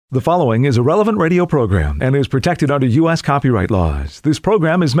The following is a relevant radio program and is protected under U.S. copyright laws. This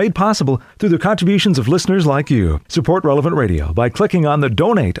program is made possible through the contributions of listeners like you. Support Relevant Radio by clicking on the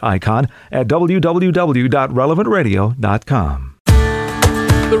donate icon at www.relevantradio.com.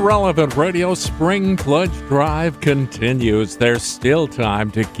 The Relevant Radio Spring Pledge Drive continues. There's still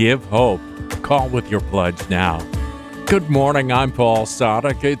time to give hope. Call with your pledge now. Good morning, I'm Paul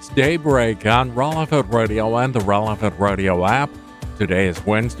Sadek. It's Daybreak on Relevant Radio and the Relevant Radio app. Today is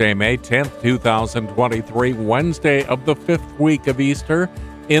Wednesday, May 10th, 2023, Wednesday of the 5th week of Easter.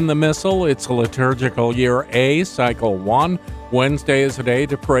 In the Missal, it's liturgical year A, cycle 1. Wednesday is a day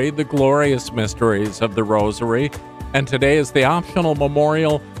to pray the glorious mysteries of the Rosary. And today is the optional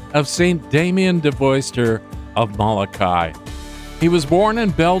memorial of St. Damien de Veuster of Molokai. He was born in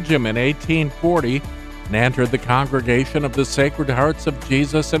Belgium in 1840 and entered the congregation of the Sacred Hearts of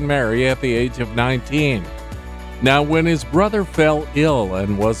Jesus and Mary at the age of 19. Now, when his brother fell ill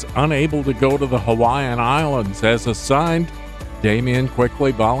and was unable to go to the Hawaiian Islands as assigned, Damien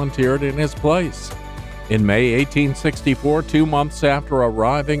quickly volunteered in his place. In May 1864, 2 months after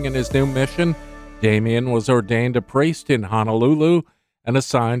arriving in his new mission, Damien was ordained a priest in Honolulu and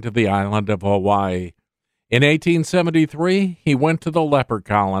assigned to the island of Hawaii. In 1873, he went to the leper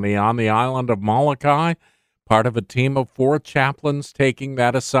colony on the island of Molokai, part of a team of 4 chaplains taking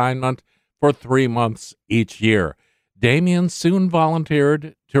that assignment for 3 months each year. Damien soon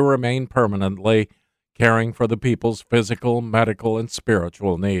volunteered to remain permanently, caring for the people's physical, medical, and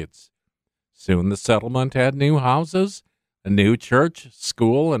spiritual needs. Soon the settlement had new houses, a new church,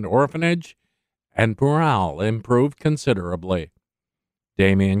 school, and orphanage, and morale improved considerably.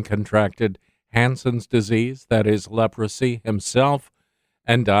 Damien contracted Hansen's disease, that is leprosy, himself,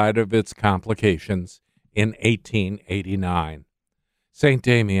 and died of its complications in 1889. St.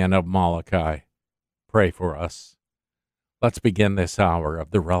 Damien of Molokai, pray for us. Let's begin this hour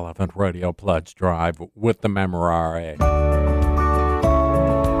of the Relevant Radio Pledge Drive with the Memorare.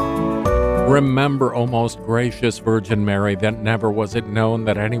 Remember, O most gracious Virgin Mary, that never was it known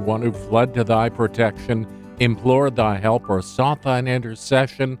that anyone who fled to thy protection, implored thy help, or sought thine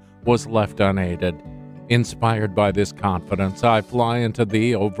intercession was left unaided. Inspired by this confidence, I fly unto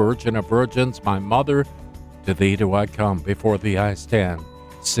thee, O Virgin of Virgins, my Mother. To thee do I come, before thee I stand,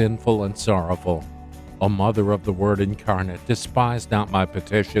 sinful and sorrowful. O Mother of the Word incarnate, despise not my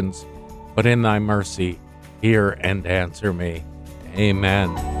petitions, but in thy mercy hear and answer me. Amen.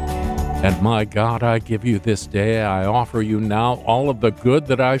 And my God, I give you this day, I offer you now all of the good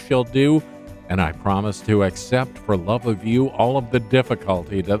that I shall do, and I promise to accept for love of you all of the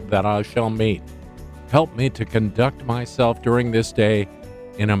difficulty that I shall meet. Help me to conduct myself during this day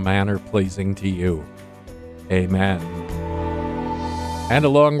in a manner pleasing to you. Amen. And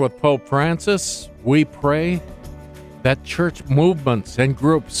along with Pope Francis, we pray that church movements and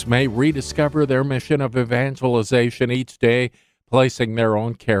groups may rediscover their mission of evangelization each day, placing their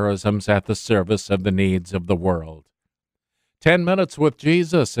own charisms at the service of the needs of the world. 10 Minutes with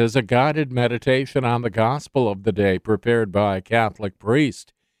Jesus is a guided meditation on the gospel of the day prepared by a Catholic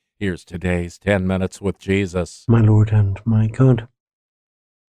priest. Here's today's 10 Minutes with Jesus. My Lord and my God,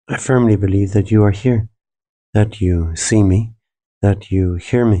 I firmly believe that you are here, that you see me, that you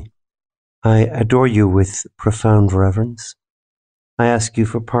hear me. I adore you with profound reverence. I ask you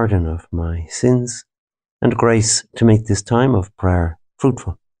for pardon of my sins and grace to make this time of prayer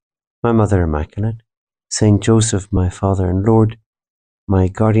fruitful. My Mother Immaculate, Saint Joseph, my Father and Lord, my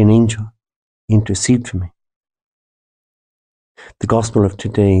guardian angel, intercede for me. The Gospel of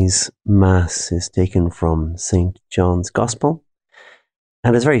today's Mass is taken from St. John's Gospel,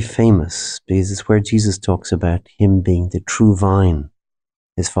 and it's very famous because it's where Jesus talks about him being the true vine,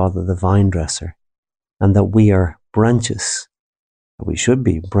 his Father the vine dresser, and that we are branches, that we should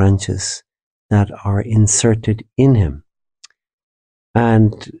be branches that are inserted in him.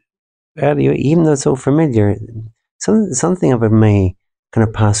 And even though it's so familiar, something of it may kind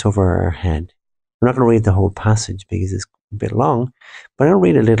of pass over our head. I'm not going to read the whole passage because it's a bit long, but I'll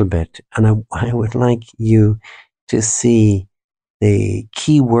read a little bit, and I would like you to see the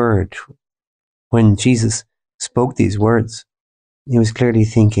key word. When Jesus spoke these words, he was clearly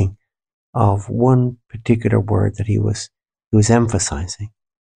thinking of one particular word that he was emphasizing.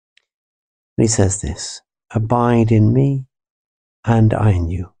 And he says this: abide in me and I in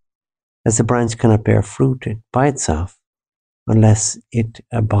you. As the branch cannot bear fruit by itself unless it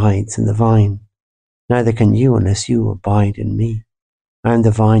abides in the vine, neither can you unless you abide in me. I am the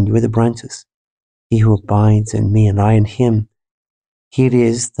vine, you are the branches. He who abides in me and I in him, he it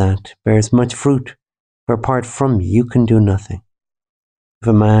is that bears much fruit, for apart from me you can do nothing. If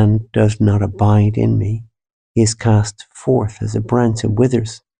a man does not abide in me, he is cast forth as a branch and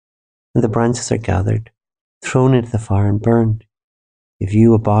withers, and the branches are gathered, thrown into the fire and burned. If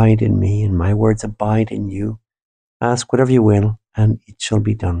you abide in me and my words abide in you, ask whatever you will, and it shall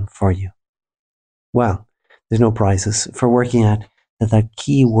be done for you. Well, there's no prizes for working at that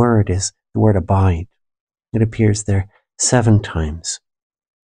key word is the word abide. It appears there 7 times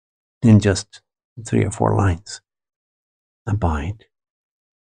in just 3 or 4 lines. Abide.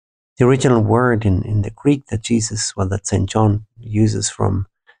 The original word in the Greek that that St. John uses from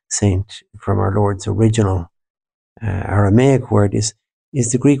our Lord's original Aramaic word is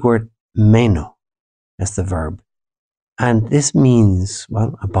the Greek word meno as the verb. And this means,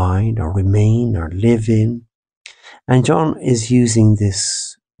 abide or remain or live in. And John is using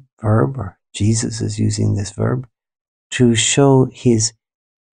this verb, or Jesus is using this verb, to show his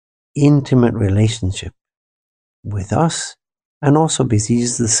intimate relationship with us, and also because he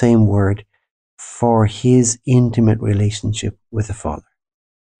uses the same word for his intimate relationship with the Father.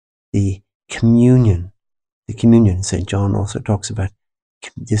 The communion, St. John also talks about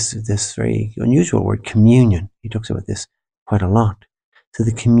this very unusual word, communion. He talks about this quite a lot. So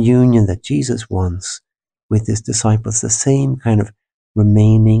the communion that Jesus wants with his disciples, the same kind of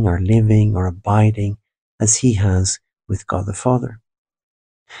remaining or living or abiding as he has with God the Father.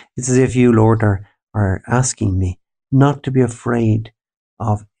 It's as if you, Lord, are asking me not to be afraid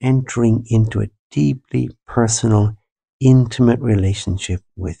of entering into a deeply personal, intimate relationship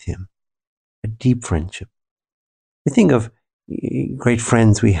with him, a deep friendship. I think of great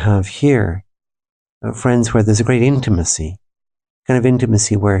friends we have here, friends where there's a great intimacy, kind of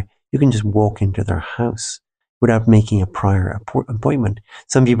intimacy where you can just walk into their house without making a prior appointment.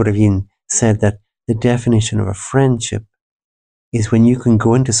 Some people have even said that the definition of a friendship is when you can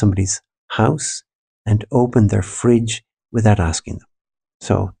go into somebody's house and open their fridge without asking them.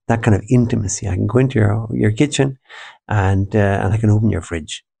 So that kind of intimacy. I can go into your kitchen and I can open your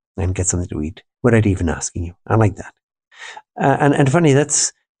fridge and get something to eat without even asking you. I like that. And funny,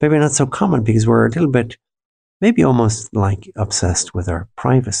 that's maybe not so common because we're a little bit, maybe almost like obsessed with our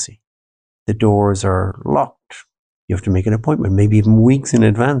privacy. The doors are locked. You have to make an appointment, maybe even weeks in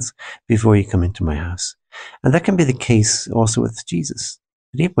advance before you come into my house. And that can be the case also with Jesus.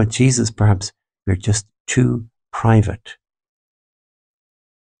 But even with Jesus, perhaps we're just too private.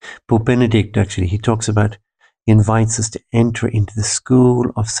 Pope Benedict, actually, he invites us to enter into the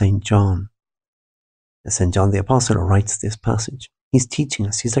school of St. John. St. John the Apostle writes this passage. He's teaching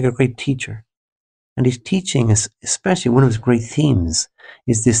us. He's like a great teacher. And he's teaching us, especially one of his great themes,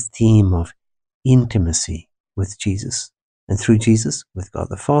 is this theme of intimacy with Jesus. And through Jesus, with God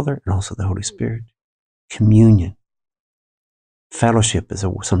the Father and also the Holy Spirit. Communion. Fellowship is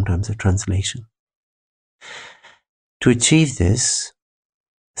sometimes a translation. To achieve this,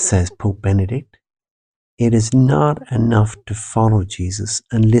 says Pope Benedict, it is not enough to follow Jesus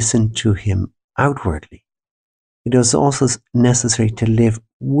and listen to him outwardly. It is also necessary to live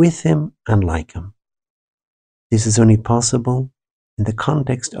with him and like him. This is only possible in the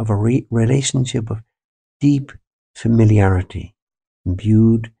context of a relationship of deep familiarity,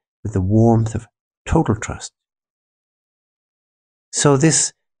 imbued with the warmth of total trust. So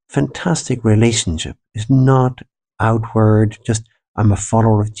this fantastic relationship is not outward, just I'm a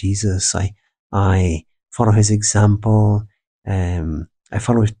follower of Jesus, I follow his example, I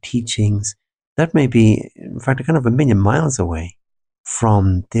follow his teachings. That may be, in fact, kind of a million miles away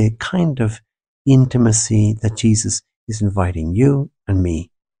from the kind of intimacy that Jesus is inviting you and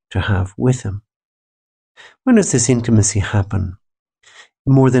me to have with him. When does this intimacy happen?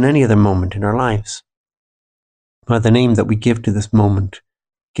 More than any other moment in our lives. Well, the name that we give to this moment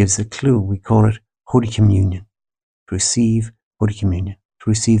gives a clue. We call it Holy Communion. To receive Holy Communion, to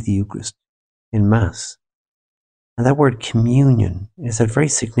receive the Eucharist in Mass. And that word communion is a very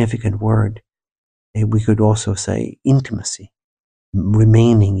significant word. We could also say intimacy,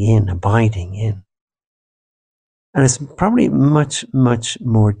 remaining in, abiding in. And it's probably much, much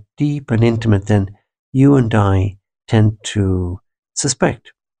more deep and intimate than you and I tend to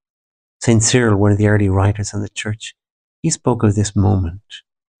suspect. St. Cyril, one of the early writers in the church, he spoke of this moment,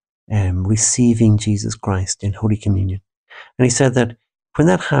 receiving Jesus Christ in Holy Communion. And he said that when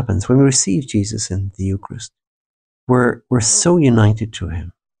that happens, when we receive Jesus in the Eucharist, we're so united to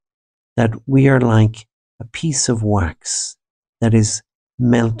him that we are like a piece of wax that is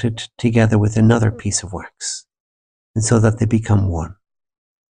melted together with another piece of wax, and so that they become one.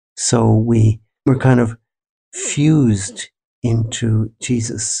 So we're kind of fused into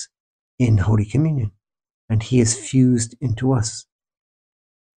Jesus in Holy Communion, and he is fused into us.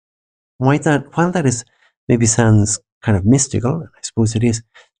 While that is maybe sounds kind of mystical, and I suppose it is,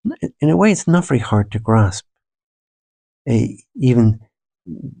 in a way it's not very hard to grasp. Even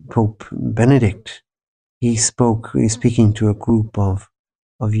Pope Benedict, he's speaking to a group of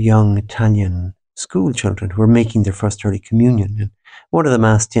young Italian school children who are making their first early communion. And one of them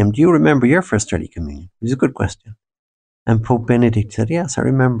asked him, "Do you remember your first early communion?" It was a good question. And Pope Benedict said, "Yes, I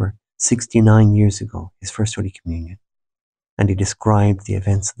remember 69 years ago, his first early communion." And he described the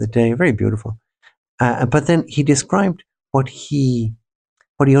events of the day, very beautiful. But then he described what he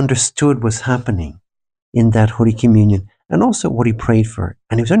understood was happening in that Holy Communion, and also what he prayed for.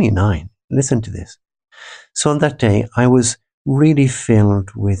 And he was only 9. Listen to this. "So on that day, I was really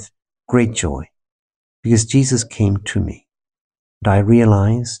filled with great joy because Jesus came to me. And I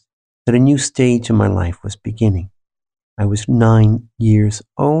realized that a new stage in my life was beginning. I was 9 years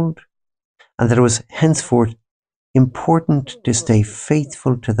old, and that it was henceforth important to stay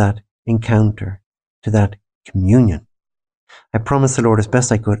faithful to that encounter, to that communion. I promised the Lord as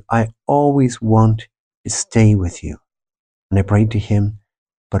best I could, I always want to stay with you. And I prayed to him,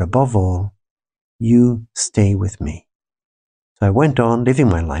 but above all, you stay with me. So I went on living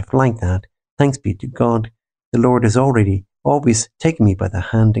my life like that. Thanks be to God. The Lord has always taken me by the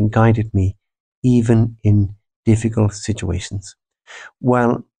hand and guided me, even in difficult situations."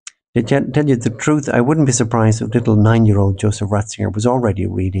 Well, to tell you the truth, I wouldn't be surprised if little 9-year-old Joseph Ratzinger was already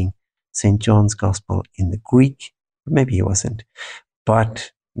reading St. John's Gospel in the Greek. Maybe he wasn't.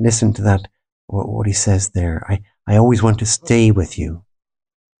 But listen to that, what he says there. I always want to stay with you.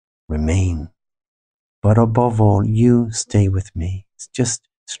 Remain. But above all, you stay with me. It's just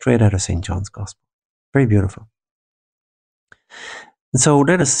straight out of St. John's Gospel. Very beautiful. And so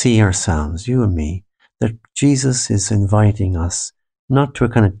let us see ourselves, you and me, that Jesus is inviting us not to a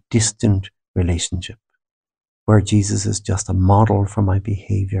kind of distant relationship where Jesus is just a model for my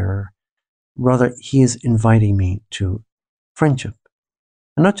behavior. Rather, he is inviting me to friendship.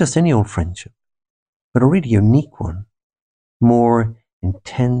 And not just any old friendship, but a really unique one, more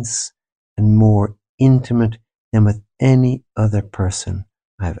intense and more intimate than with any other person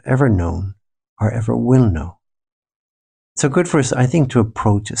I have ever known or ever will know. So good for us, I think, to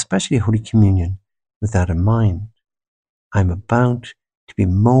approach, especially Holy Communion, with that in mind. I'm about to be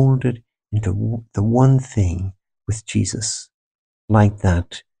molded into the one thing with Jesus, like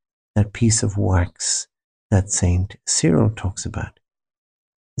that piece of wax that Saint Cyril talks about.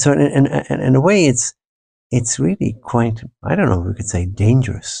 So in a way, it's really quite, I don't know if we could say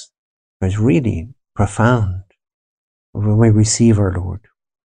dangerous, but it's really profound when we receive our Lord.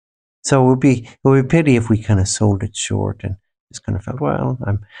 So it would be pity if we kind of sold it short and just kind of felt, well,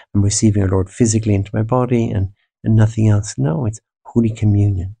 I'm receiving our Lord physically into my body and nothing else. No, it's Holy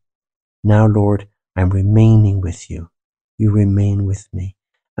Communion. Now, Lord, I'm remaining with you. You remain with me.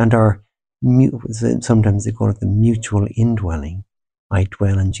 And sometimes they call it the mutual indwelling. I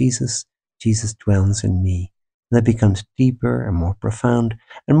dwell in Jesus, Jesus dwells in me. And that becomes deeper and more profound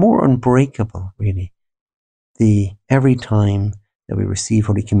and more unbreakable, really. Every time that we receive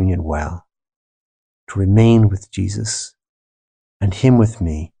Holy Communion well, to remain with Jesus and him with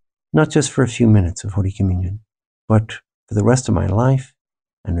me, not just for a few minutes of Holy Communion, but for the rest of my life,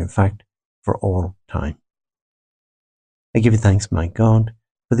 and in fact, for all time. I give you thanks, my God,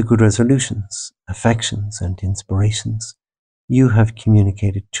 for the good resolutions, affections, and inspirations you have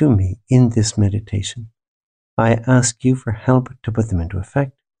communicated to me in this meditation. I ask you for help to put them into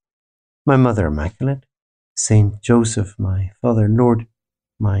effect. My Mother Immaculate, Saint Joseph, my Father, Lord,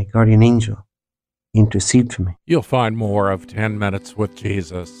 my guardian angel, intercede for me. You'll find more of 10 Minutes with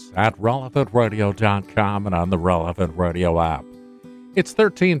Jesus at relevantradio.com and on the Relevant Radio app. It's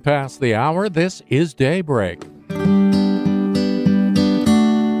 13 past the hour. This is Daybreak.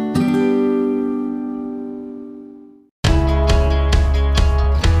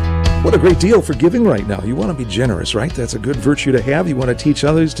 What a great deal for giving right now. You want to be generous, right? That's a good virtue to have. You want to teach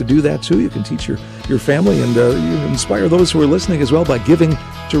others to do that too. You can teach your family, and you inspire those who are listening as well by giving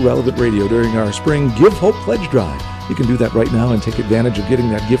to Relevant Radio during our spring Give Hope Pledge Drive. You can do that right now and take advantage of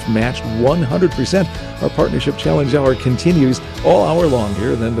getting that gift matched 100%. Our Partnership Challenge Hour continues all hour long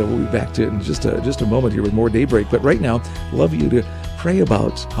here, and then we'll be back to it in just a moment here with more Daybreak. But right now, love you to pray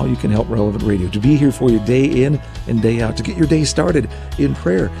about how you can help Relevant Radio, to be here for you day in and day out, to get your day started in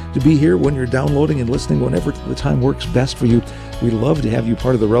prayer, to be here when you're downloading and listening whenever the time works best for you. We love to have you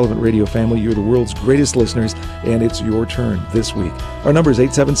part of the Relevant Radio family. You're the world's greatest listeners, and it's your turn this week. Our number is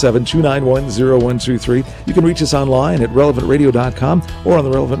 877-291-0123. You can reach us online at relevantradio.com or on the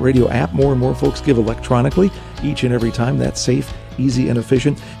Relevant Radio app. More and more folks give electronically each and every time. That's safe easy and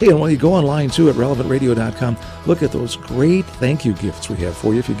efficient. Hey, and while you go online too at relevantradio.com, look at those great thank you gifts we have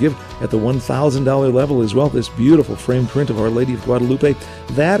for you. If you give at the $1,000 level as well, this beautiful framed print of Our Lady of Guadalupe,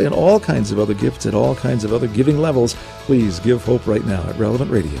 that and all kinds of other gifts at all kinds of other giving levels, please give hope right now at Relevant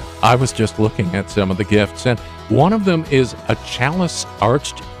Radio. I was just looking at some of the gifts, and one of them is a chalice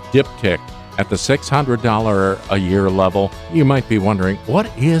arched diptych at the $600 a year level. You might be wondering, what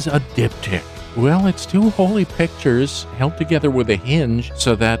is a diptych? Well, it's two holy pictures held together with a hinge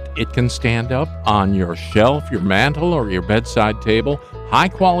so that it can stand up on your shelf, your mantle, or your bedside table.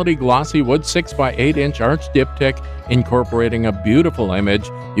 High-quality glossy wood 6x8-inch arched diptych incorporating a beautiful image.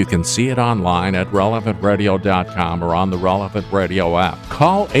 You can see it online at relevantradio.com or on the Relevant Radio app.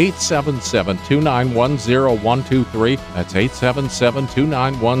 Call 877-291-0123. That's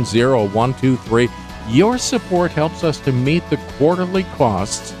 877-291-0123. Your support helps us to meet the quarterly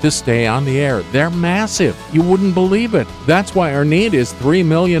costs to stay on the air. They're massive. You wouldn't believe it. That's why our need is $3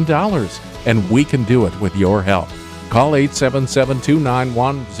 million, and we can do it with your help. Call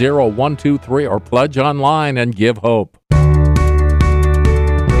 877-291-0123 or pledge online and give hope.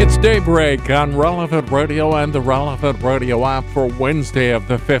 It's Daybreak on Relevant Radio and the Relevant Radio app for Wednesday of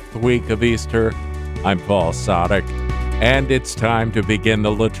the 5th week of Easter. I'm Paul Sadek, and it's time to begin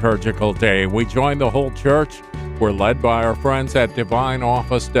the liturgical day. We join the whole church. We're led by our friends at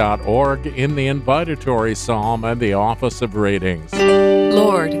divineoffice.org in the invitatory psalm and the office of readings.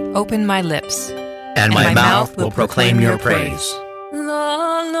 Lord, open my lips, and my mouth will proclaim your praise.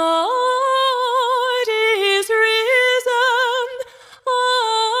 The Lord is risen.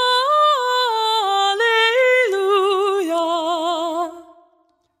 Alleluia.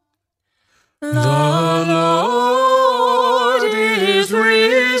 The Lord is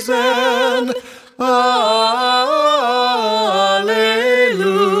risen. Alleluia.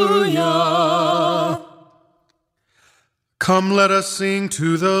 Come, let us sing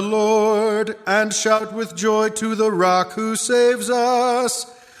to the Lord, and shout with joy to the Rock who saves us.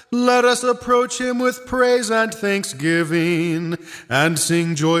 Let us approach him with praise and thanksgiving, and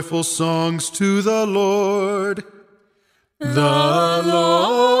sing joyful songs to the Lord. The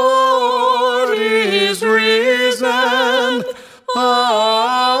Lord is risen. Alleluia.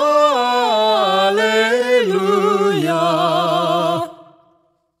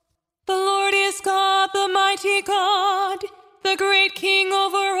 The Lord is God, the mighty God, the great King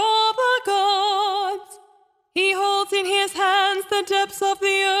over all the gods. He holds in his hands the depths of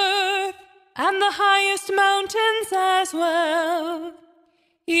the earth, and the highest mountains as well.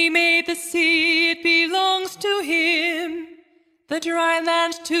 He made the sea, it belongs to him. The dry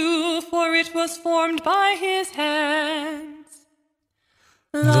land too, for it was formed by his hands.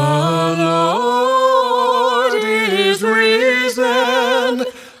 The Lord is risen.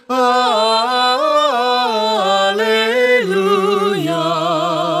 Alleluia.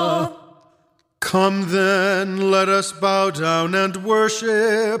 Come then, let us bow down and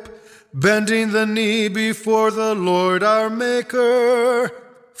worship, bending the knee before the Lord our Maker.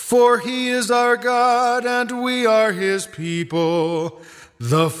 For he is our God, and we are his people,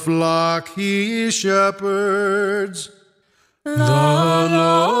 the flock he shepherds. The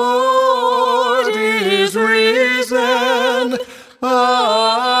Lord is risen. Alleluia.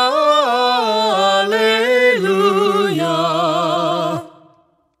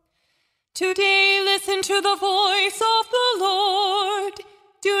 Today listen to the voice of the Lord.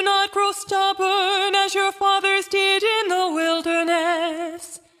 Do not grow stubborn as your fathers did in the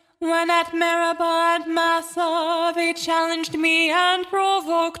wilderness, when at Meribah and Massah they challenged me and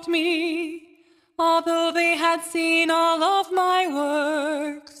provoked me, although they had seen all of my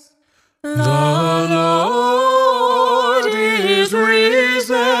works. The Lord is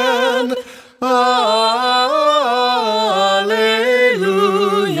risen.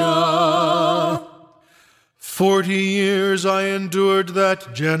 Alleluia. 40 years I endured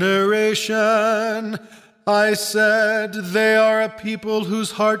that generation. I said, they are a people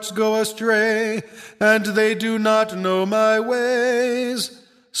whose hearts go astray, and they do not know my ways.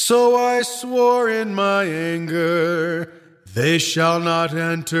 So I swore in my anger, they shall not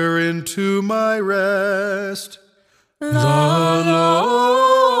enter into my rest. The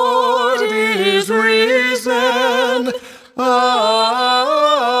Lord is risen. Alleluia.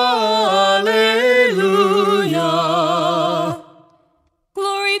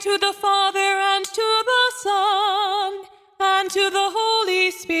 Glory to the Father, and to the Son, and to the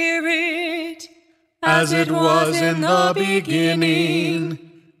Holy Spirit, as it was in the beginning,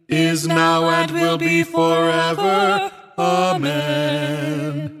 is now, and will be forever.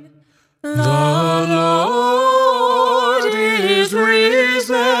 Amen. The Lord is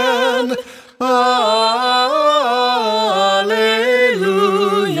risen. Alleluia.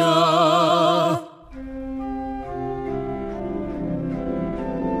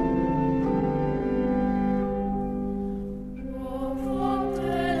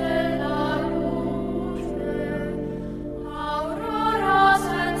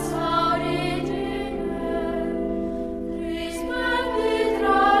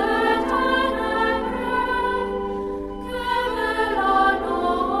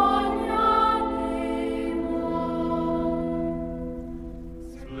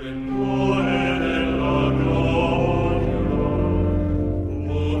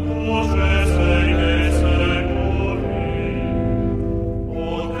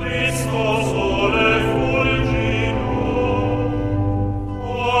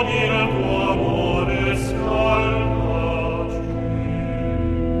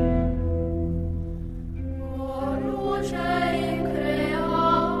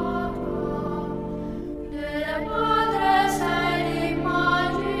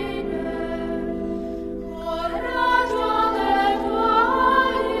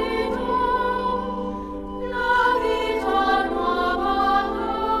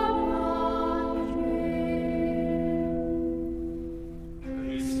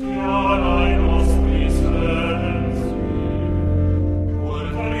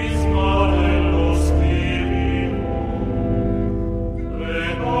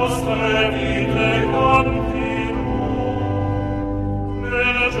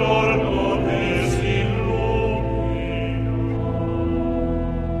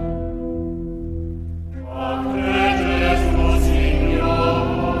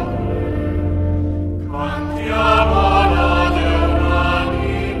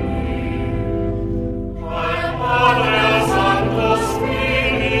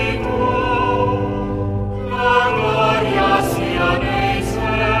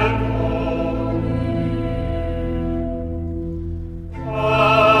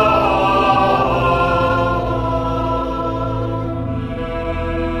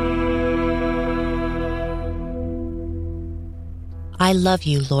 I love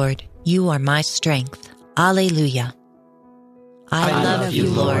you, Lord. You are my strength. Alleluia. I love you,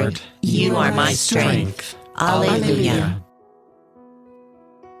 Lord. You are my strength. Alleluia.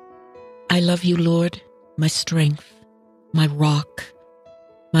 I love you, Lord, my strength, my rock,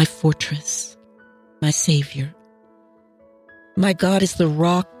 my fortress, my Savior. My God is the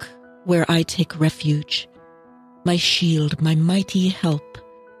rock where I take refuge, my shield, my mighty help,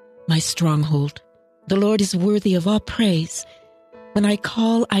 my stronghold. The Lord is worthy of all praise. When I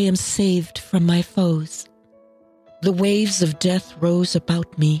call, I am saved from my foes. The waves of death rose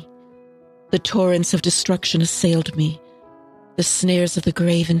about me. The torrents of destruction assailed me. The snares of the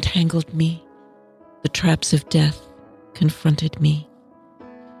grave entangled me. The traps of death confronted me.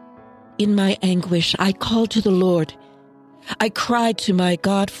 In my anguish, I called to the Lord. I cried to my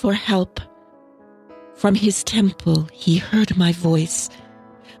God for help. From his temple, he heard my voice.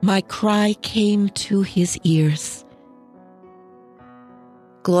 My cry came to his ears.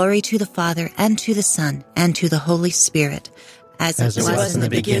 Glory to the Father, and to the Son, and to the Holy Spirit, as it was in the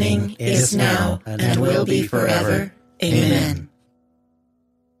beginning, is now, and will be forever. Amen.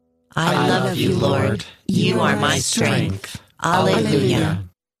 I love you, Lord. You are my strength. Alleluia.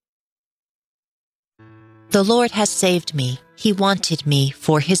 The Lord has saved me. He wanted me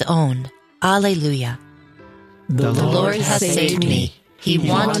for his own. Alleluia. The Lord has saved me. He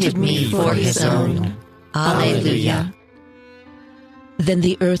wanted me for his own. Alleluia. Then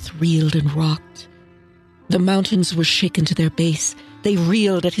the earth reeled and rocked. The mountains were shaken to their base. They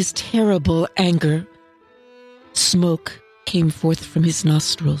reeled at his terrible anger. Smoke came forth from his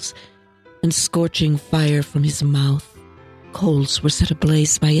nostrils, and scorching fire from his mouth. Coals were set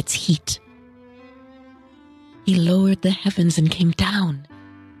ablaze by its heat. He lowered the heavens and came down,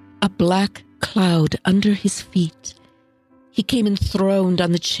 a black cloud under his feet. He came enthroned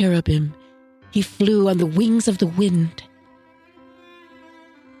on the cherubim. He flew on the wings of the wind.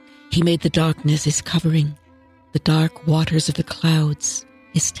 He made the darkness his covering, the dark waters of the clouds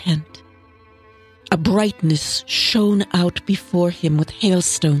his tent. A brightness shone out before him with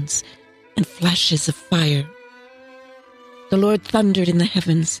hailstones and flashes of fire. The Lord thundered in the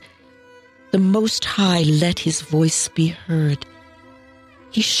heavens. The Most High let his voice be heard.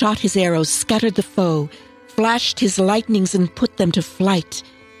 He shot his arrows, scattered the foe, flashed his lightnings and put them to flight.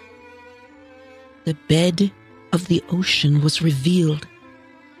 The bed of the ocean was revealed.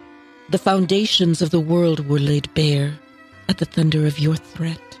 The foundations of the world were laid bare at the thunder of your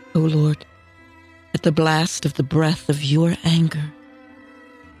threat, O Lord, at the blast of the breath of your anger.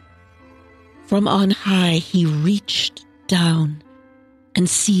 From on high he reached down and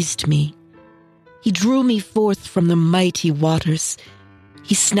seized me. He drew me forth from the mighty waters.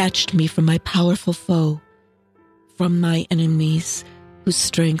 He snatched me from my powerful foe, from my enemies whose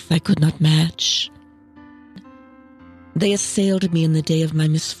strength I could not match. They assailed me in the day of my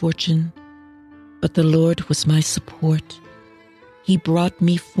misfortune, but the Lord was my support. He brought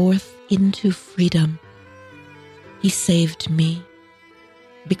me forth into freedom. He saved me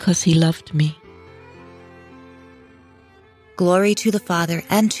because he loved me. Glory to the Father,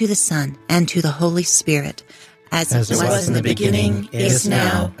 and to the Son, and to the Holy Spirit, as it was in the beginning, is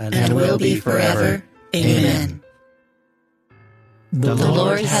now, and will be forever. Amen. The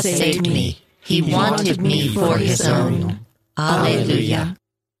Lord has saved me. He wanted me for his own. Alleluia.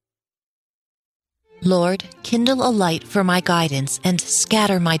 Lord, kindle a light for my guidance and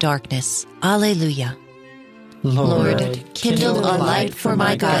scatter my darkness. Alleluia. Lord, kindle a light for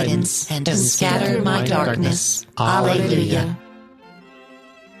my guidance and scatter my darkness. Alleluia.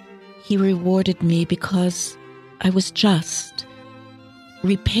 He rewarded me because I was just,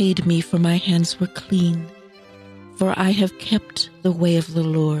 repaid me for my hands were clean, for I have kept the way of the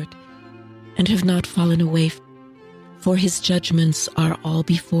Lord and have not fallen away, for his judgments are all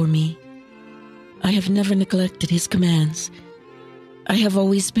before me. I have never neglected his commands. I have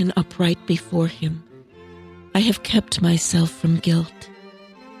always been upright before him. I have kept myself from guilt.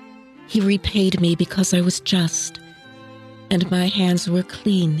 He repaid me because I was just, and my hands were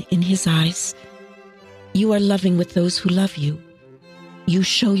clean in his eyes. You are loving with those who love you. You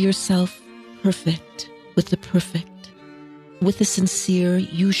show yourself perfect with the perfect. With the sincere,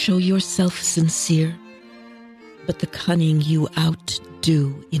 you show yourself sincere, but the cunning you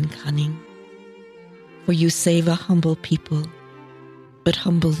outdo in cunning. For you save a humble people, but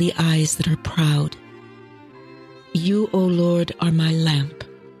humble the eyes that are proud. You, O Lord, are my lamp,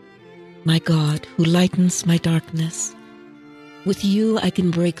 my God, who lightens my darkness. With you I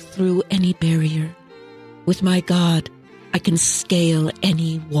can break through any barrier. With my God I can scale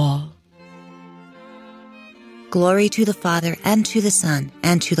any wall. Glory to the Father, and to the Son,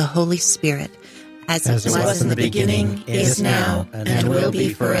 and to the Holy Spirit, as it was in the beginning, is now, and will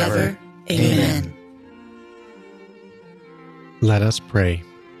be forever. Amen. Let us pray.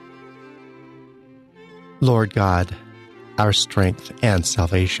 Lord God, our strength and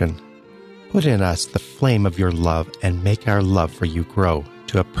salvation, put in us the flame of your love and make our love for you grow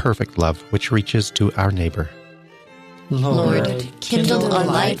to a perfect love which reaches to our neighbor. Lord, kindle a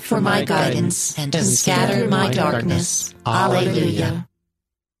light for my guidance and scatter my darkness. Alleluia.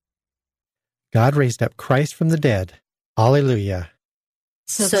 God raised up Christ from the dead. Alleluia.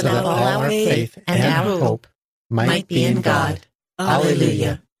 So that all our faith and our hope might be in God.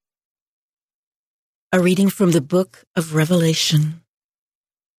 Alleluia. A reading from the book of Revelation.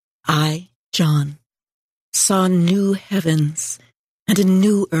 I, John, saw new heavens and a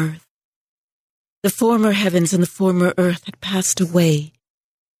new earth. The former heavens and the former earth had passed away,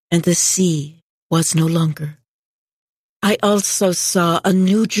 and the sea was no longer. I also saw a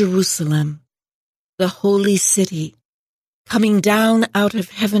new Jerusalem, the holy city, coming down out of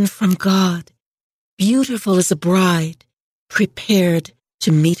heaven from God, beautiful as a bride, prepared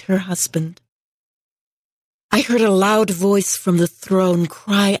to meet her husband. I heard a loud voice from the throne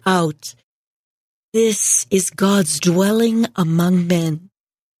cry out, "This is God's dwelling among men.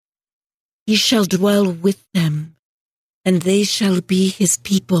 He shall dwell with them, and they shall be his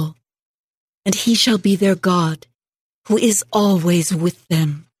people, and he shall be their God, who is always with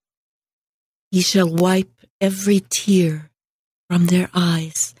them. He shall wipe every tear from their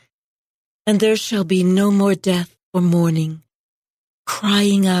eyes, and there shall be no more death or mourning,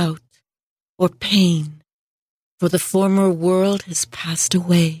 crying out, or pain, for the former world has passed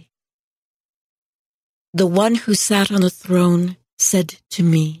away." The one who sat on the throne said to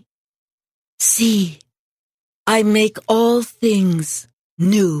me, "See, I make all things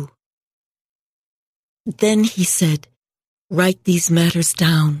new." Then he said, "Write these matters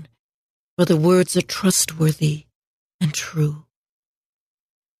down, for the words are trustworthy and true."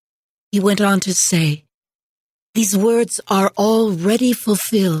 He went on to say, "These words are already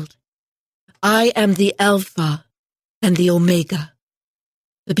fulfilled. I am the Alpha and the Omega,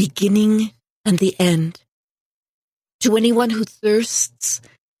 the beginning and the end. To anyone who thirsts,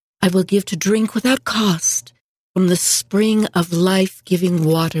 I will give to drink without cost from the spring of life-giving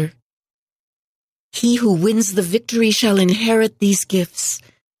water. He who wins the victory shall inherit these gifts.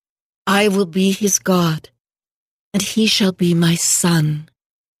 I will be his God, and he shall be my son.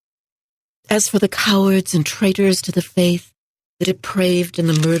 As for the cowards and traitors to the faith, the depraved and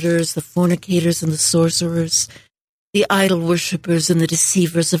the murderers, the fornicators and the sorcerers, the idol worshippers and the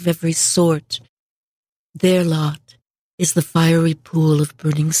deceivers of every sort, their lot is the fiery pool of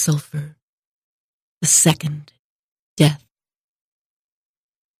burning sulfur, the second death."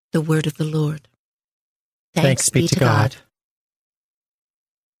 The word of the Lord. Thanks be to God.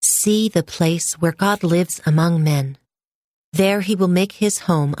 See the place where God lives among men. There he will make his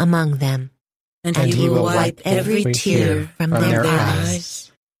home among them. And he will wipe every tear from their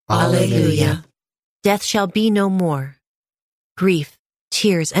eyes. Alleluia. Death shall be no more. Grief,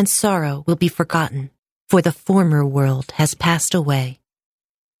 tears, and sorrow will be forgotten, for the former world has passed away.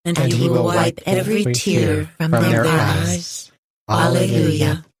 And he will wipe every tear from their eyes.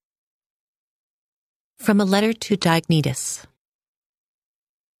 Alleluia. From a letter to Diognetus.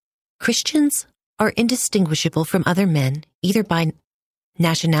 Christians are indistinguishable from other men, either by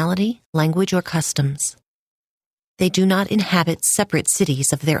nationality, language, or customs. They do not inhabit separate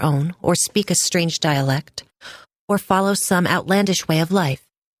cities of their own, or speak a strange dialect, or follow some outlandish way of life.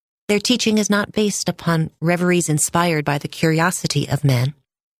 Their teaching is not based upon reveries inspired by the curiosity of men.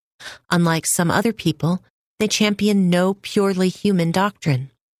 Unlike some other people, they champion no purely human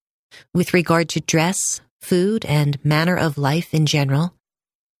doctrine. With regard to dress, food, and manner of life in general,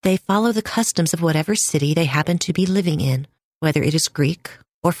 they follow the customs of whatever city they happen to be living in, whether it is Greek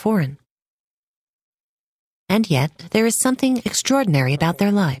or foreign. And yet, there is something extraordinary about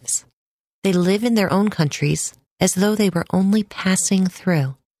their lives. They live in their own countries as though they were only passing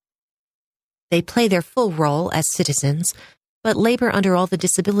through. They play their full role as citizens, but labor under all the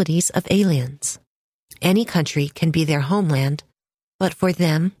disabilities of aliens. Any country can be their homeland, but for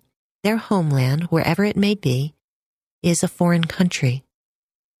them, their homeland, wherever it may be, is a foreign country.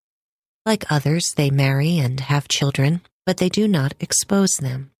 Like others, they marry and have children, but they do not expose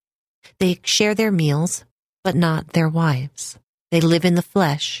them. They share their meals, but not their wives. They live in the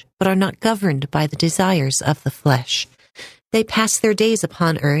flesh, but are not governed by the desires of the flesh. They pass their days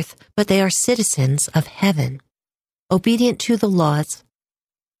upon earth, but they are citizens of heaven. Obedient to the laws,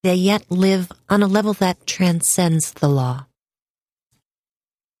 they yet live on a level that transcends the law.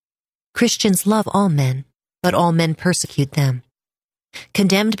 Christians love all men, but all men persecute them.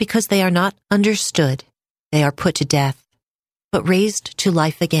 Condemned because they are not understood, they are put to death, but raised to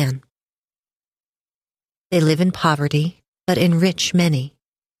life again. They live in poverty, but enrich many.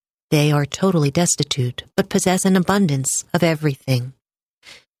 They are totally destitute, but possess an abundance of everything.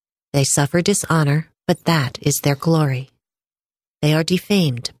 They suffer dishonor, but that is their glory. They are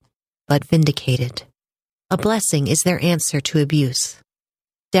defamed, but vindicated. A blessing is their answer to abuse.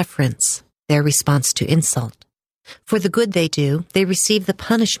 Deference, their response to insult. For the good they do, they receive the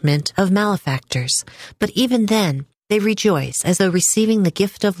punishment of malefactors, but even then they rejoice as though receiving the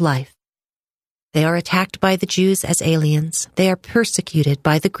gift of life. They are attacked by the Jews as aliens, they are persecuted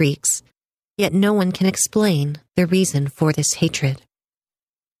by the Greeks, yet no one can explain the reason for this hatred.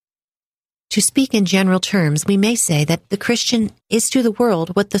 To speak in general terms, we may say that the Christian is to the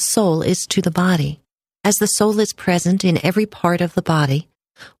world what the soul is to the body. As the soul is present in every part of the body,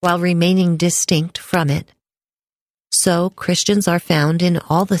 while remaining distinct from it, so Christians are found in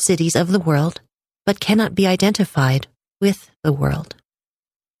all the cities of the world, but cannot be identified with the world.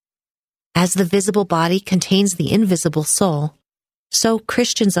 As the visible body contains the invisible soul, so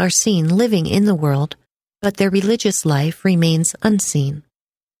Christians are seen living in the world, but their religious life remains unseen.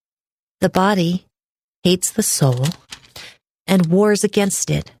 The body hates the soul and wars against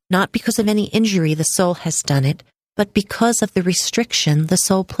it, not because of any injury the soul has done it, but because of the restriction the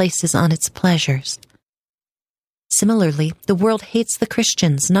soul places on its pleasures. Similarly, the world hates the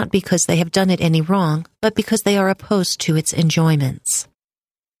Christians not because they have done it any wrong, but because they are opposed to its enjoyments.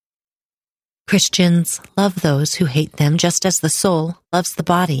 Christians love those who hate them just as the soul loves the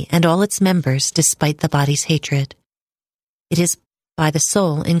body and all its members despite the body's hatred. It is by the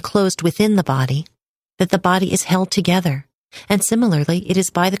soul enclosed within the body that the body is held together, and similarly it is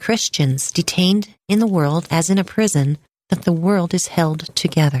by the Christians detained in the world as in a prison that the world is held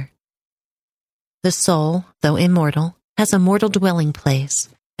together. The soul, though immortal, has a mortal dwelling place,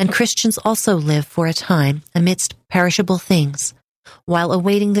 and Christians also live for a time amidst perishable things, while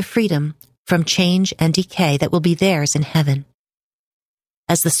awaiting the freedom from change and decay that will be theirs in heaven.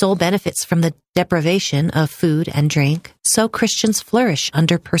 As the soul benefits from the deprivation of food and drink, so Christians flourish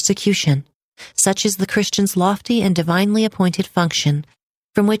under persecution. Such is the Christian's lofty and divinely appointed function,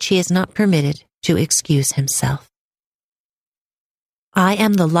 from which he is not permitted to excuse himself. I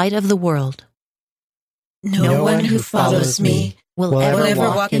am the light of the world. No one who follows me will ever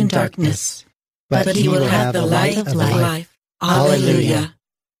walk in darkness, but he will have the light of life. Alleluia.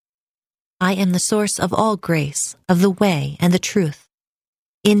 I am the source of all grace, of the way and the truth.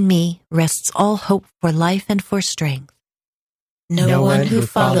 In me rests all hope for life and for strength. No one who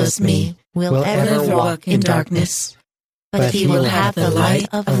follows me will ever walk in darkness, but he will have the light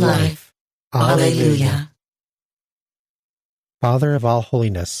of life. Alleluia. Father of all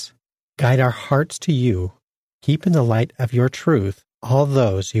holiness, guide our hearts to you. Keep in the light of your truth all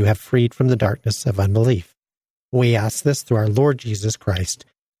those you have freed from the darkness of unbelief. We ask this through our Lord Jesus Christ,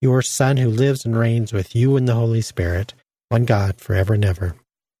 your Son, who lives and reigns with you in the Holy Spirit, one God, forever and ever.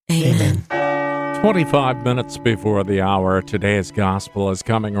 Amen. 25 minutes before the hour, today's gospel is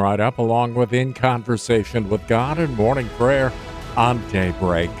coming right up, along with In Conversation with God and Morning Prayer on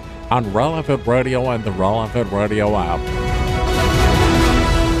Daybreak, on Relevant Radio and the Relevant Radio app.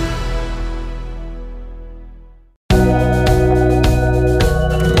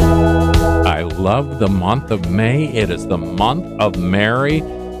 I love the month of May. It is the month of Mary.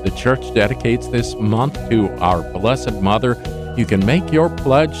 The church dedicates this month to our Blessed Mother. You can make your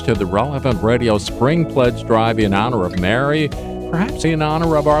pledge to the Relevant Radio Spring Pledge Drive in honor of Mary, perhaps in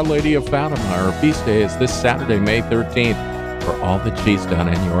honor of Our Lady of Fatima. Her feast day is this Saturday, May 13th, for all that she's done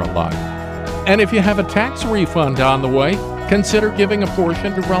in your life. And if you have a tax refund on the way, consider giving a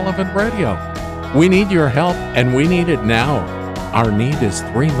portion to Relevant Radio. We need your help, and we need it now. Our need is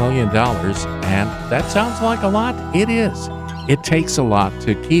 $3 million, and that sounds like a lot. It is. It takes a lot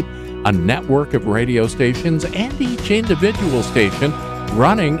to keep a network of radio stations and each individual station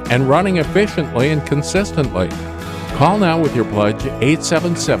running efficiently and consistently. Call now with your pledge,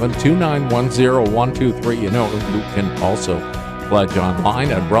 877-291-0123. You know, you can also pledge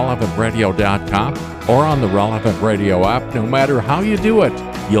online at relevantradio.com or on the Relevant Radio app. No matter how you do it,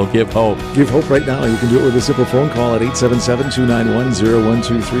 you'll give hope. Give hope right now. You can do it with a simple phone call at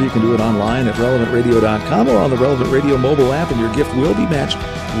 877-291-0123. You can do it online at relevantradio.com or on the Relevant Radio mobile app, and your gift will be matched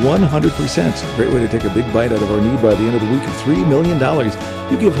 100%. Great way to take a big bite out of our need by the end of the week of $3 million.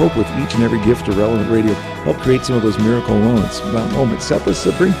 You give hope with each and every gift to Relevant Radio. Help create some of those miracle moments. Help us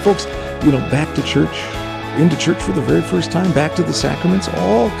bring folks, back to church, into church for the very first time, back to the sacraments.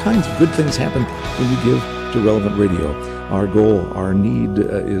 All kinds of good things happen when you give to Relevant Radio. Our goal, our need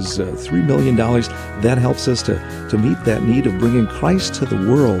is $3 million. That helps us to meet that need of bringing Christ to the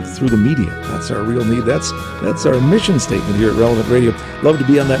world through the media. That's our real need. That's our mission statement here at Relevant Radio. Love to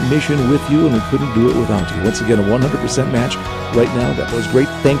be on that mission with you, and we couldn't do it without you. Once again, a 100% match right now. Got those great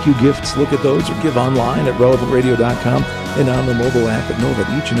thank you gifts. Look at those or give online at relevantradio.com and on the mobile app. But know that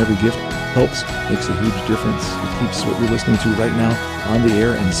each and every gift helps, makes a huge difference. It keeps what you're listening to right now on the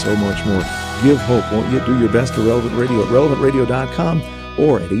air and so much more. Give hope, won't you? Do your best to Relevant Radio at relevantradio.com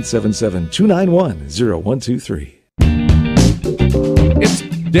or at 877-291-0123. It's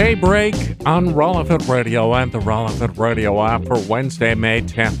Daybreak on Relevant Radio and the Relevant Radio app for Wednesday, May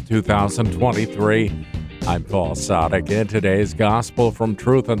 10th, 2023. I'm Paul Sadek. In today's Gospel from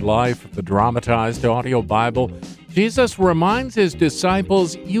Truth and Life, the dramatized audio Bible, Jesus reminds his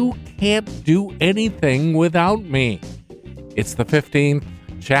disciples, "You can't do anything without me." It's the 15th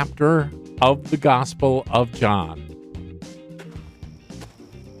chapter of the Gospel of John.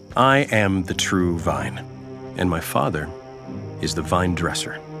 I am the true vine, and my Father is the vine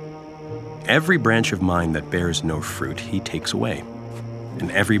dresser. Every branch of mine that bears no fruit, he takes away.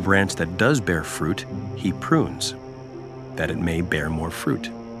 And every branch that does bear fruit, he prunes, that it may bear more fruit.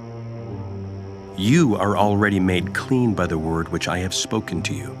 You are already made clean by the word which I have spoken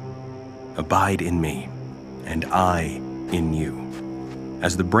to you. Abide in me, and I in you.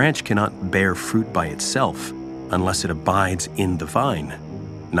 As the branch cannot bear fruit by itself unless it abides in the vine,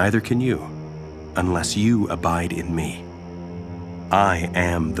 neither can you unless you abide in me. I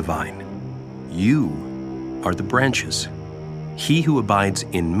am the vine. You are the branches. He who abides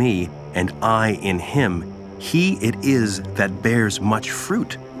in me and I in him, he it is that bears much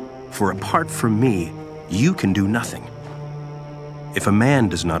fruit. For apart from me, you can do nothing. If a man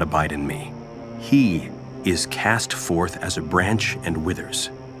does not abide in me, he is cast forth as a branch and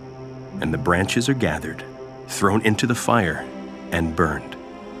withers. And the branches are gathered, thrown into the fire, and burned.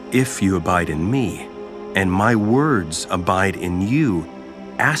 If you abide in me, and my words abide in you,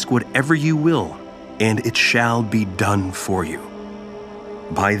 ask whatever you will, and it shall be done for you.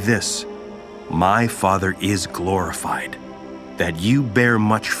 By this, my Father is glorified, that you bear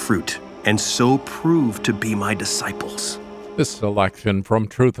much fruit, and so prove to be my disciples. This selection from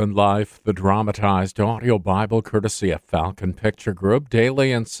Truth and Life, the dramatized audio Bible, courtesy of Falcon Picture Group.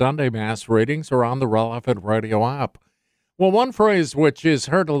 Daily and Sunday Mass readings are on the Relevant Radio app. Well, one phrase which is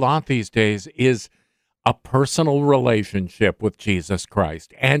heard a lot these days is a personal relationship with Jesus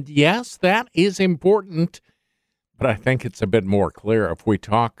Christ. And yes, that is important, but I think it's a bit more clear if we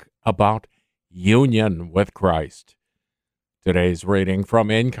talk about union with Christ. Today's reading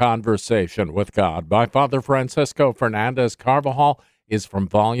from In Conversation with God by Father Francisco Fernandez Carvajal is from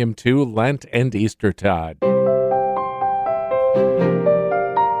Volume 2, Lent and Eastertide.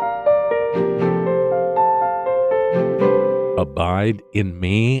 Abide in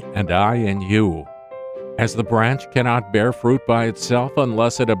me and I in you. As the branch cannot bear fruit by itself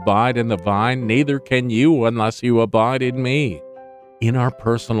unless it abide in the vine, neither can you unless you abide in me. In our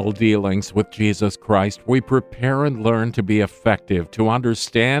personal dealings with Jesus Christ, we prepare and learn to be effective, to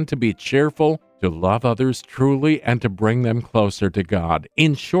understand, to be cheerful, to love others truly, and to bring them closer to God.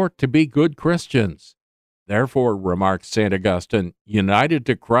 In short, to be good Christians. Therefore, remarks St. Augustine, united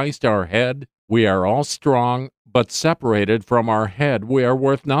to Christ our head, we are all strong, but separated from our head, we are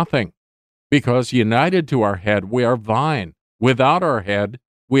worth nothing. Because united to our head, we are vine. Without our head,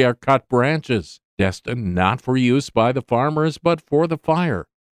 we are cut branches, destined not for use by the farmers, but for the fire.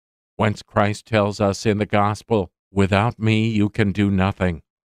 Whence Christ tells us in the Gospel, without me you can do nothing.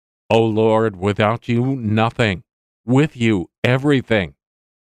 O Lord, without you, nothing. With you, everything.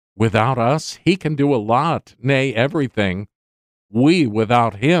 Without us, he can do a lot, nay, everything. We,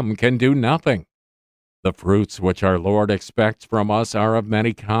 without him, can do nothing. The fruits which our Lord expects from us are of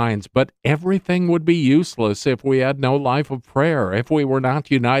many kinds, but everything would be useless if we had no life of prayer, if we were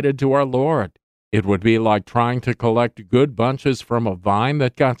not united to our Lord. It would be like trying to collect good bunches from a vine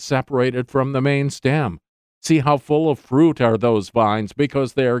that got separated from the main stem. See how full of fruit are those vines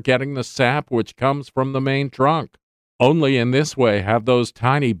because they are getting the sap which comes from the main trunk. Only in this way have those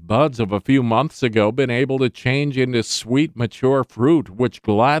tiny buds of a few months ago been able to change into sweet, mature fruit which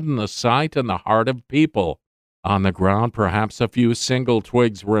gladden the sight and the heart of people. On the ground, perhaps a few single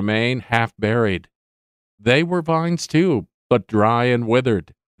twigs remain, half buried. They were vines too, but dry and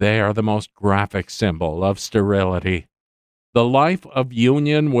withered. They are the most graphic symbol of sterility. The life of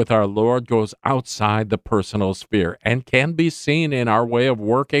union with our Lord goes outside the personal sphere and can be seen in our way of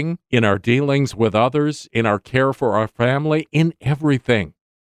working, in our dealings with others, in our care for our family, in everything.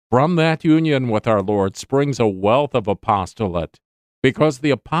 From that union with our Lord springs a wealth of apostolate, because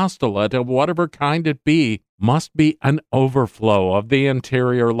the apostolate, of whatever kind it be, must be an overflow of the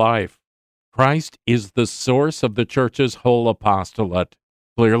interior life. Christ is the source of the church's whole apostolate.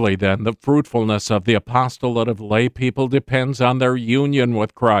 Clearly, then, the fruitfulness of the apostolate of lay people depends on their union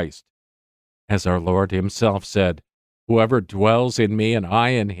with Christ. As our Lord himself said, "Whoever dwells in me and I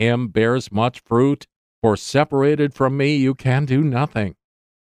in him bears much fruit, for separated from me you can do nothing."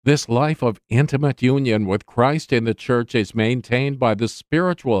 This life of intimate union with Christ in the church is maintained by the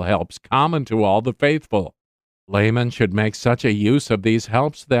spiritual helps common to all the faithful. Laymen should make such a use of these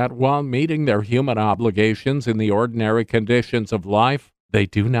helps that, while meeting their human obligations in the ordinary conditions of life, they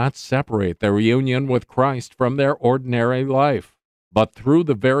do not separate their union with Christ from their ordinary life, but through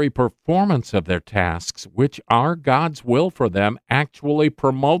the very performance of their tasks, which are God's will for them, actually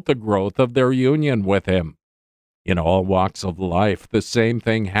promote the growth of their union with Him. In all walks of life, the same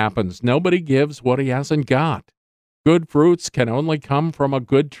thing happens. Nobody gives what he hasn't got. Good fruits can only come from a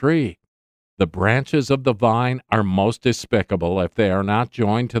good tree. The branches of the vine are most despicable if they are not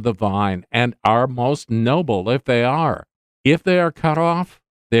joined to the vine, and are most noble if they are. If they are cut off,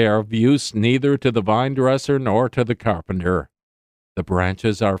 they are of use neither to the vine dresser nor to the carpenter. The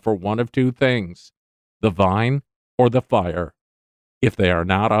branches are for one of two things, the vine or the fire. If they are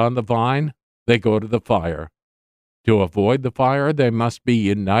not on the vine, they go to the fire. To avoid the fire, they must be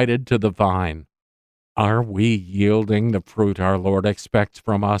united to the vine. Are we yielding the fruit our Lord expects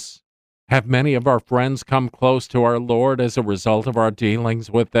from us? Have many of our friends come close to our Lord as a result of our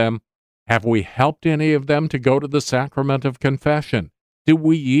dealings with them? Have we helped any of them to go to the sacrament of confession? Do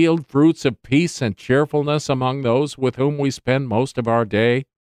we yield fruits of peace and cheerfulness among those with whom we spend most of our day?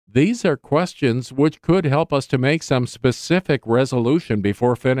 These are questions which could help us to make some specific resolution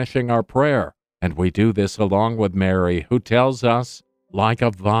before finishing our prayer. And we do this along with Mary, who tells us, "Like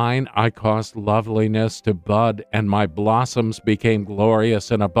a vine I caused loveliness to bud, and my blossoms became glorious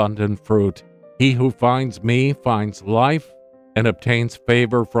and abundant fruit. He who finds me finds life and obtains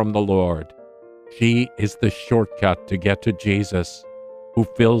favor from the Lord." She is the shortcut to get to Jesus, who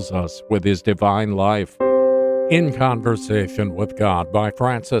fills us with his divine life. In Conversation with God by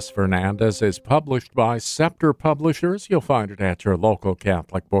Francis Fernandez is published by Scepter Publishers. You'll find it at your local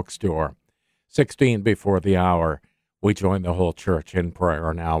Catholic bookstore. 16 before the hour. We join the whole church in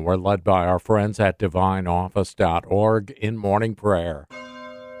prayer now. We're led by our friends at divineoffice.org in morning prayer.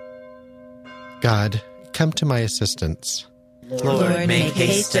 God, come to my assistance. Lord, make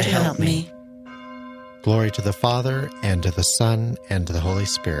haste to help me. Glory to the Father, and to the Son, and to the Holy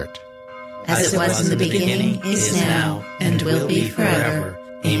Spirit. As it was in the beginning, is now, and will be forever.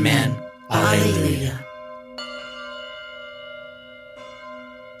 Amen. Alleluia.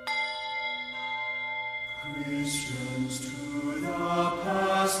 Christians to the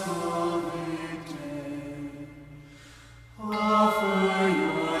Paschal Day, offer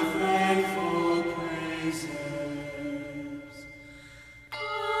your thankful praises.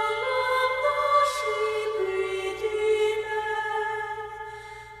 God of the sheep redeemer,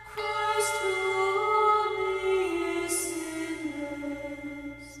 Christ who only is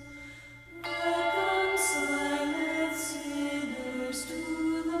sinless, reconcileth sinners to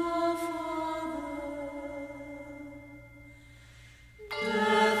the Father.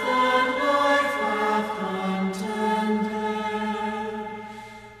 Death and life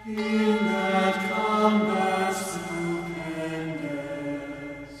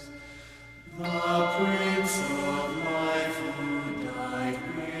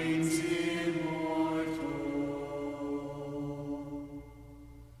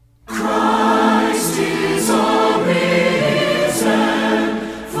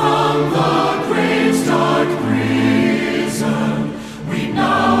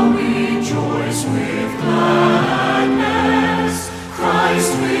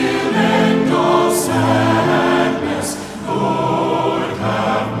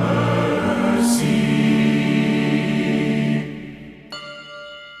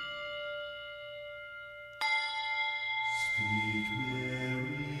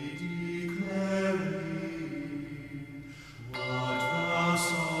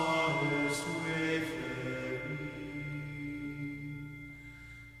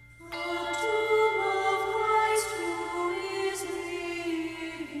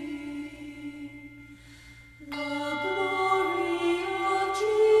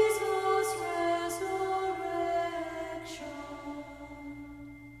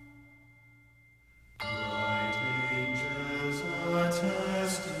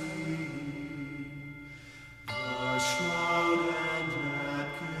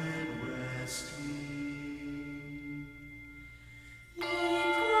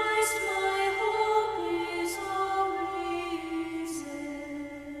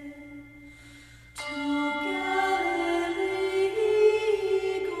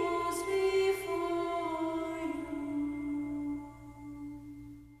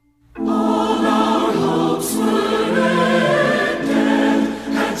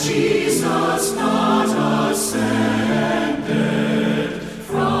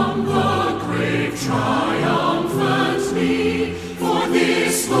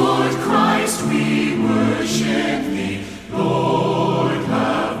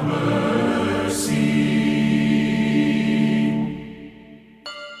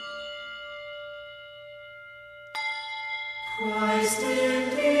Christ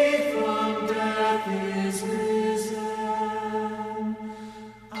indeed from death is risen,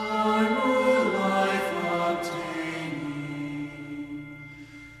 our new life obtaining.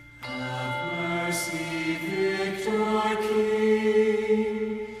 Have mercy, Victor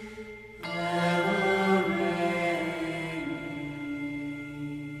King, ever reigning.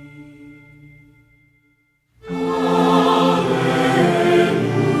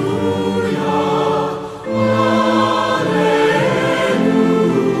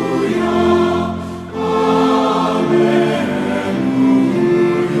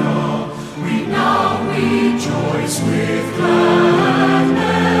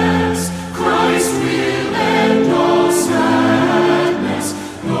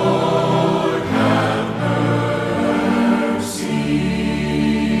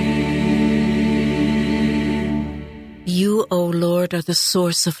 You, O Lord, are the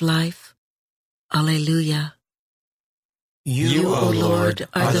source of life. Alleluia. You, O Lord,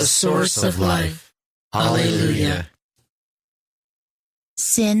 are the source of life. Alleluia.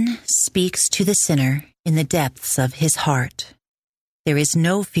 Sin speaks to the sinner in the depths of his heart. There is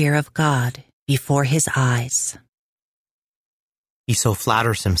no fear of God before his eyes. He so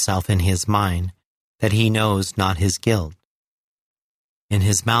flatters himself in his mind that he knows not his guilt. In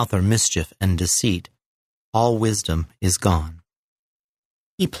his mouth are mischief and deceit. All wisdom is gone.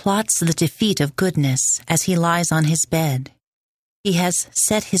 He plots the defeat of goodness as he lies on his bed. He has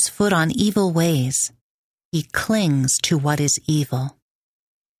set his foot on evil ways. He clings to what is evil.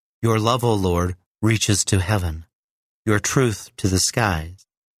 Your love, O Lord, reaches to heaven, your truth to the skies.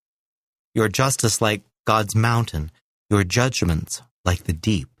 Your justice like God's mountain, your judgments like the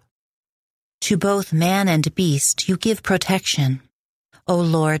deep. To both man and beast you give protection. O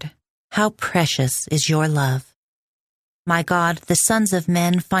Lord, how precious is your love. My God, the sons of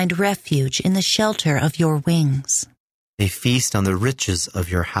men find refuge in the shelter of your wings. They feast on the riches of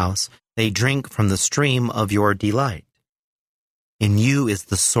your house. They drink from the stream of your delight. In you is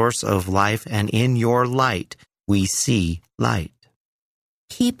the source of life, and in your light we see light.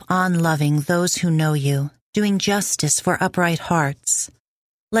 Keep on loving those who know you, doing justice for upright hearts.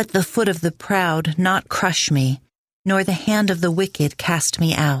 Let the foot of the proud not crush me, nor the hand of the wicked cast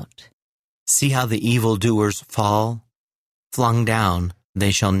me out. See how the evildoers fall? Flung down,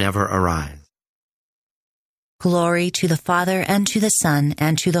 they shall never arise. Glory to the Father, and to the Son,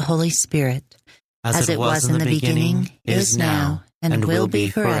 and to the Holy Spirit, as it was in the beginning, is now, and will be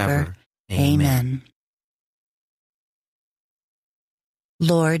forever. Amen.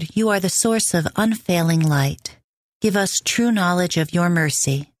 Lord, you are the source of unfailing light. Give us true knowledge of your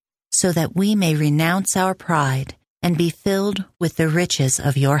mercy, so that we may renounce our pride and be filled with the riches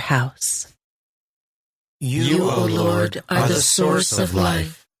of your house. You, O Lord, are the source of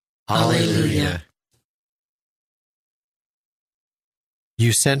life. Alleluia.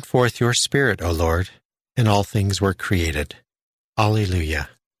 You sent forth your Spirit, O Lord, and all things were created. Alleluia.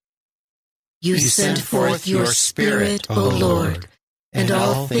 You sent forth your Spirit, O Lord, and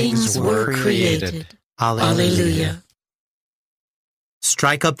all things were created. Alleluia.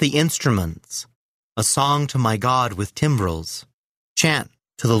 Strike up the instruments, a song to my God with timbrels. Chant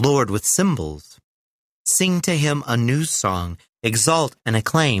to the Lord with cymbals. Sing to him a new song, exalt and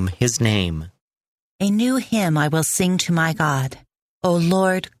acclaim his name. A new hymn I will sing to my God. O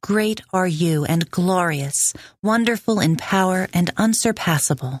Lord, great are you and glorious, wonderful in power and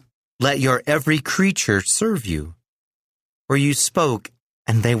unsurpassable. Let your every creature serve you. For you spoke,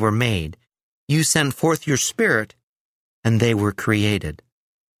 and they were made. You sent forth your Spirit, and they were created.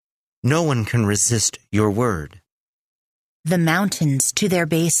 No one can resist your word. The mountains to their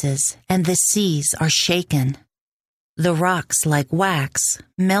bases, and the seas are shaken. The rocks, like wax,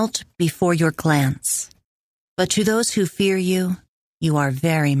 melt before your glance. But to those who fear you, you are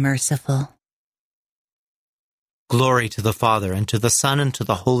very merciful. Glory to the Father, and to the Son, and to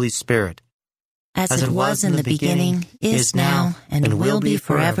the Holy Spirit. As it was in the beginning, is now, and will be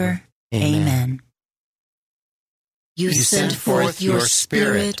forever. Amen. You sent forth your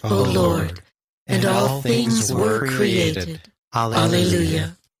Spirit, O Lord, and all things were created.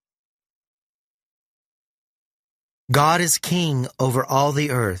 Alleluia. God is king over all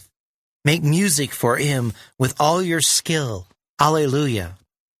the earth. Make music for him with all your skill. Alleluia.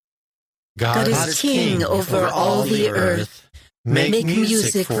 God is king over all the earth. Make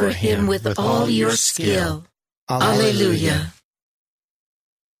music for him with all your skill. Alleluia.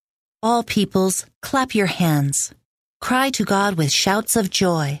 All peoples, clap your hands. Cry to God with shouts of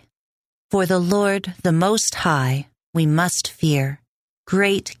joy. For the Lord, the Most High, we must fear,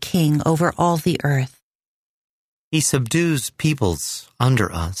 great King over all the earth. He subdues peoples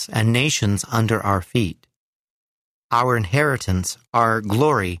under us and nations under our feet. Our inheritance, our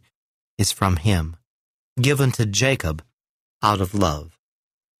glory, is from him, given to Jacob out of love.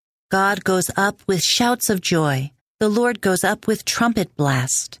 God goes up with shouts of joy. The Lord goes up with trumpet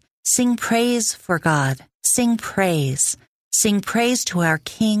blast. Sing praise for God. Sing praise. Sing praise to our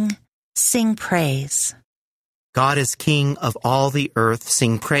King. Sing praise. God is king of all the earth.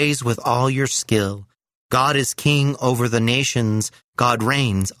 Sing praise with all your skill. God is king over the nations. God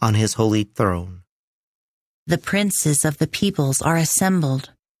reigns on his holy throne. The princes of the peoples are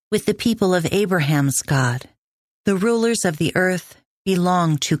assembled with the people of Abraham's God. The rulers of the earth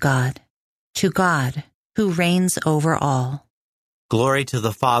belong to God who reigns over all. Glory to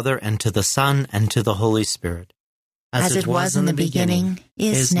the Father, and to the Son, and to the Holy Spirit. As it was in the beginning,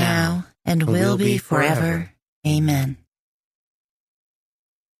 is now, and will be forever. Amen.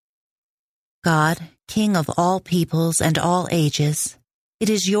 God, King of all peoples and all ages, it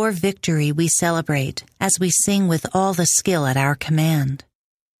is your victory we celebrate as we sing with all the skill at our command.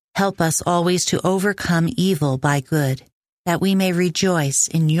 Help us always to overcome evil by good, that we may rejoice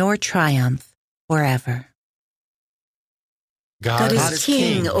in your triumph forever. God is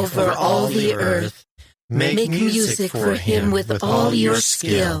king over all the earth. Make music for him with all your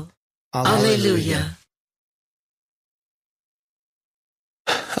skill. Alleluia.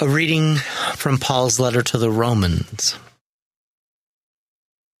 A reading from Paul's letter to the Romans.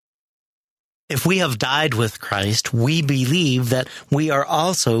 If we have died with Christ, we believe that we are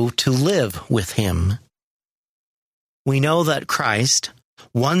also to live with him. We know that Christ,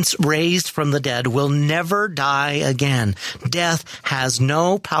 once raised from the dead, will never die again. Death has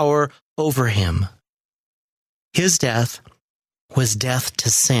no power over him. His death was death to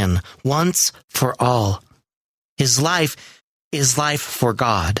sin, once for all. His life is life for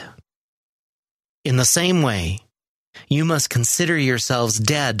God. In the same way, you must consider yourselves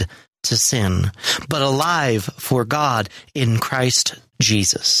dead to sin, but alive for God in Christ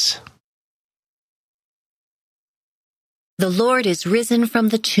Jesus. The Lord is risen from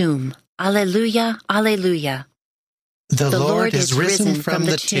the tomb. Alleluia, alleluia. The Lord is risen from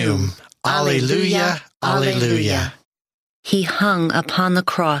the tomb. Alleluia, alleluia. He hung upon the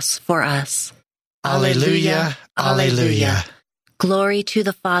cross for us. Alleluia, alleluia. Glory to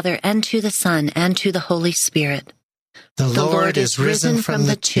the Father, and to the Son, and to the Holy Spirit. The Lord is risen from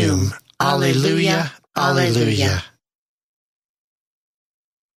the tomb. Alleluia, alleluia.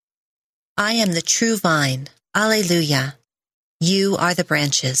 I am the true vine. Alleluia. You are the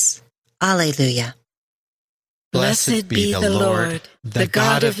branches. Alleluia. Blessed be the Lord, the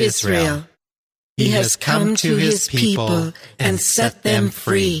God of Israel. He has come to his people and set them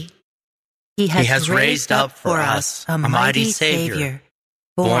free. He has raised up for us a mighty Savior,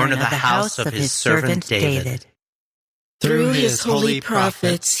 born of the house of his servant David. Through his holy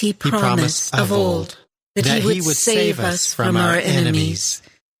prophets he promised of old that he would save us from our enemies,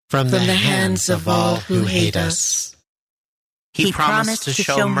 from the hands of all who hate us. He promised to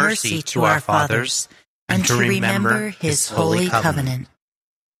show mercy to our fathers and to remember his holy covenant.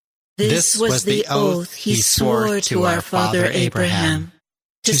 This was the oath he swore to our father Abraham,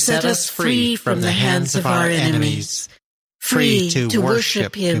 to set us free from the hands of our enemies, free to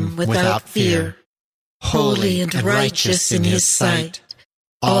worship him without fear, holy and righteous in his sight,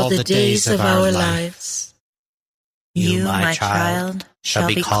 all the days of our lives. You, my child, shall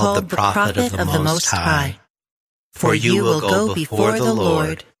be called the prophet of the Most High, for you will go before the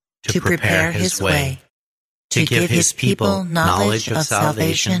Lord to prepare his way, to give his people knowledge of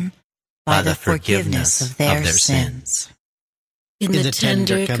salvation by the forgiveness of their sins. In the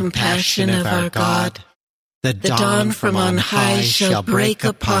tender compassion of our God, the dawn from on high shall break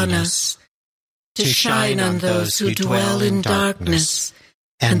upon us, to shine on those who dwell in darkness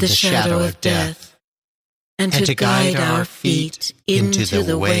and the shadow of death, and to guide our feet into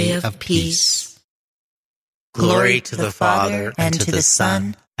the way of peace. Glory to the Father, and to the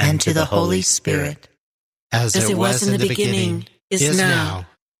Son, and to the Holy Spirit. As it was in the beginning, is now,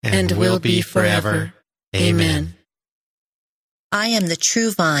 and will be forever. Amen. I am the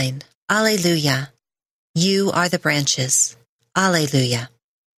true vine. Alleluia. You are the branches. Alleluia.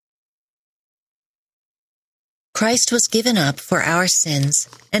 Christ was given up for our sins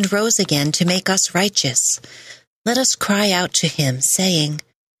and rose again to make us righteous. Let us cry out to him, saying,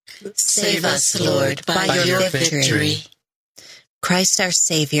 Save us, Lord, by your victory. Christ our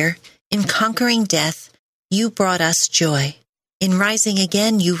Savior, in conquering death, you brought us joy. In rising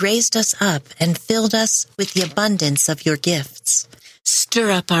again, you raised us up and filled us with the abundance of your gifts.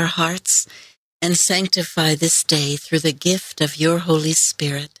 Stir up our hearts and sanctify this day through the gift of your Holy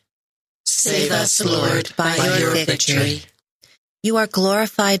Spirit. Save us, Lord, by your victory. You are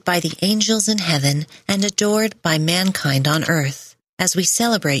glorified by the angels in heaven and adored by mankind on earth as we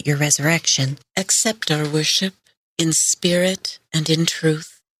celebrate your resurrection. Accept our worship in spirit and in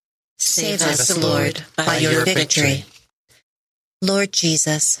truth. Save us, Lord, by your victory. Lord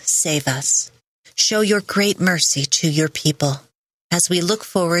Jesus, save us. Show your great mercy to your people as we look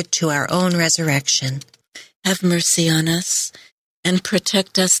forward to our own resurrection. Have mercy on us and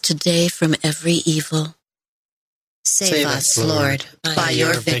protect us today from every evil. Save us, Lord, by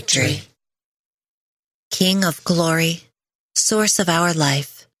your victory. King of glory, source of our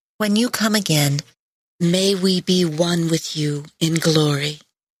life, when you come again, may we be one with you in glory.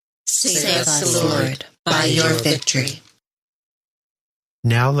 Save us, Lord, by your victory.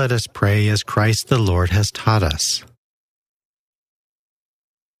 Now let us pray as Christ the Lord has taught us.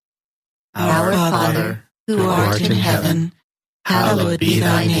 Our Father, who art in heaven, hallowed be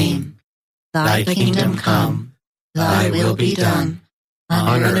thy name. Thy kingdom come, thy will be done,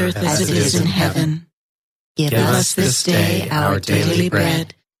 on earth as it is in heaven. Give us this day our daily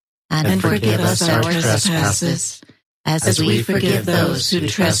bread, and forgive us our trespasses, as we forgive those who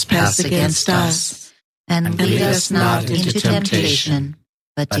trespass against us. And lead us not into temptation,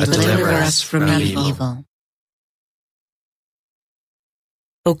 but deliver us from evil.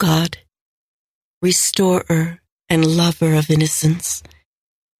 O God, restorer and lover of innocence,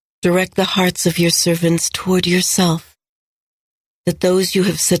 direct the hearts of your servants toward yourself, that those you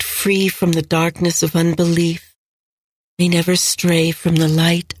have set free from the darkness of unbelief may never stray from the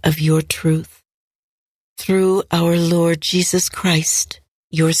light of your truth. Through our Lord Jesus Christ,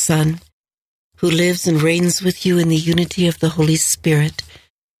 your Son, who lives and reigns with you in the unity of the Holy Spirit,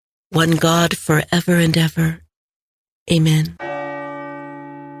 one God forever and ever. Amen.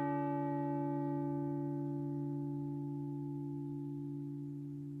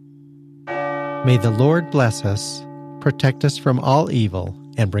 May the Lord bless us, protect us from all evil,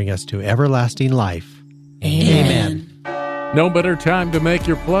 and bring us to everlasting life. Amen. No better time to make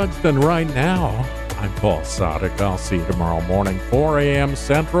your pledge than right now. I'm Paul Sadek. I'll see you tomorrow morning, 4 a.m.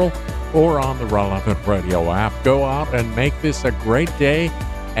 Central, or on the Relevant Radio app. Go out and make this a great day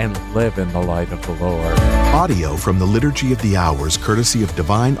and live in the light of the Lord. Audio from the Liturgy of the Hours, courtesy of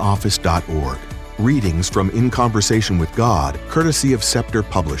DivineOffice.org. Readings from In Conversation with God, courtesy of Scepter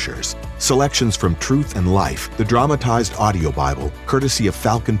Publishers. Selections from Truth and Life, the dramatized audio Bible, courtesy of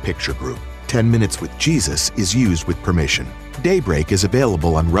Falcon Picture Group. 10 Minutes with Jesus is used with permission. Daybreak is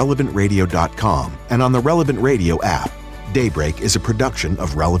available on RelevantRadio.com and on the Relevant Radio app. Daybreak is a production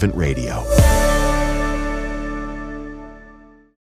of Relevant Radio.